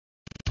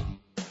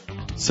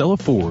Sell a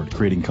Ford,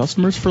 creating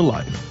customers for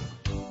life.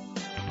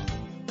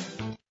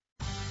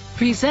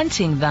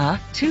 Presenting the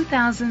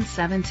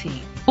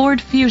 2017 Ford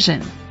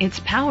Fusion. It's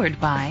powered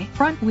by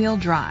front-wheel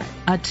drive,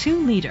 a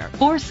 2-liter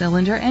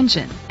 4-cylinder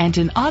engine, and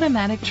an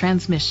automatic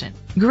transmission.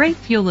 Great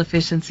fuel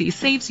efficiency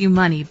saves you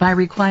money by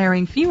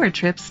requiring fewer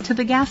trips to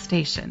the gas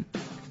station.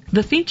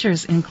 The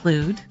features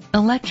include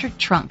electric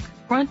trunk,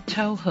 front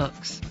tow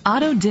hooks,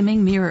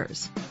 auto-dimming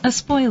mirrors, a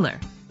spoiler,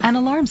 an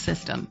alarm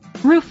system,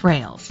 roof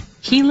rails,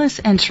 keyless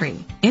entry,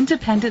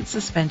 independent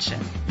suspension,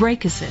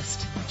 brake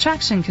assist,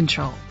 traction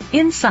control.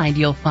 Inside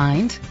you'll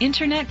find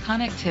internet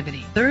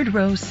connectivity,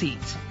 3rd-row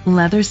seats,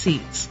 leather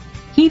seats,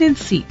 heated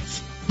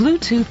seats,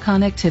 Bluetooth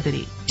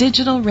connectivity,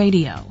 digital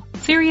radio,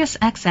 Sirius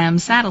XM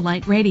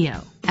satellite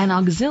radio, an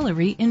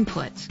auxiliary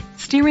input,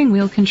 steering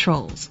wheel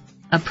controls,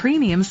 a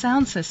premium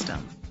sound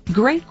system.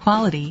 Great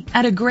quality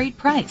at a great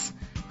price.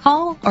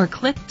 Call or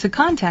click to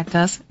contact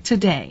us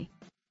today.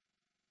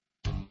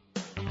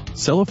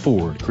 Sell a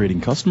Ford,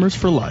 creating customers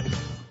for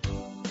life.